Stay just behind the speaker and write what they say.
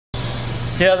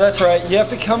Yeah, that's right. You have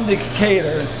to come to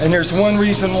Decatur, and there's one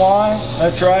reason why.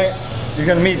 That's right. You're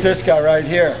going to meet this guy right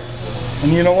here.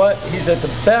 And you know what? He's at the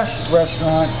best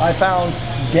restaurant I found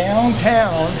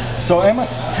downtown. So Emma,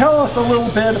 tell us a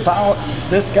little bit about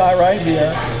this guy right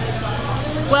here.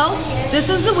 Well, this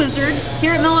is the Wizard.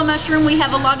 Here at Mellow Mushroom, we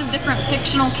have a lot of different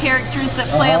fictional characters that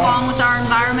play along with our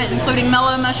environment, including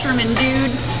Mellow Mushroom and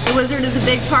Dude. The Wizard is a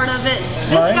big part of it.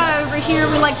 This guy over here,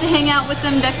 we like to hang out with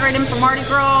him, decorate him for Mardi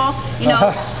Gras. You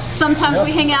know, sometimes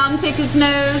we hang out and pick his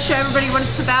nose, show everybody what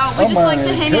it's about. We just like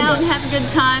to hang out and have a good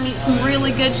time, eat some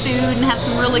really good food, and have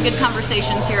some really good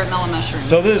conversations here at Mellow Mushroom.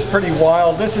 So this is pretty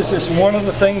wild. This is just one of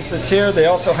the things that's here. They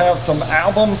also have some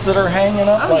albums that are hanging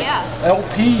up, like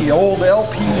old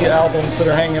LP albums that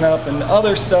are hanging up, and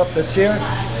other stuff that's here.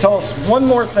 Tell us one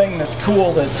more thing that's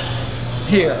cool that's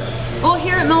here. Well,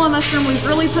 here at Mellow Mushroom, we've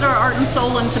really put our heart and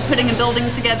soul into putting a building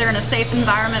together in a safe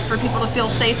environment for people to feel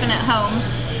safe and at home.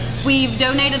 We've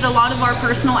donated a lot of our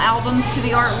personal albums to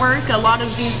the artwork. A lot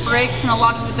of these bricks and a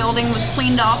lot of the building was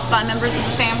cleaned off by members of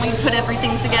the family who put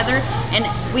everything together. And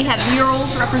we have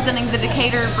murals representing the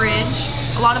Decatur Bridge.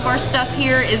 A lot of our stuff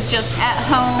here is just at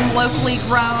home, locally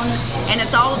grown, and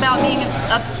it's all about being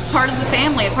a part of the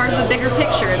family, a part of the bigger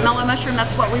picture. At Mellow Mushroom,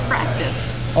 that's what we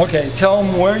practice. Okay, tell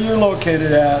them where you're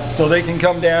located at so they can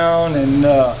come down and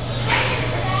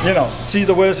you know, see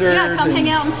the Wizard. Yeah, come hang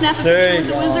out and snap a picture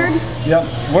with the Wizard. Yep.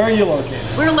 Where are you located?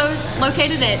 We're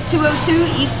located at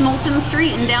 202 East Moulton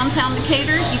Street in downtown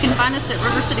Decatur. You can find us at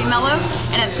River City Mellow,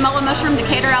 and it's Mellow Mushroom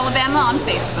Decatur, Alabama on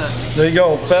Facebook. There you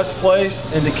go. Best place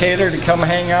in Decatur to come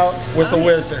hang out with the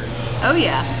Wizard. Oh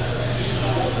yeah.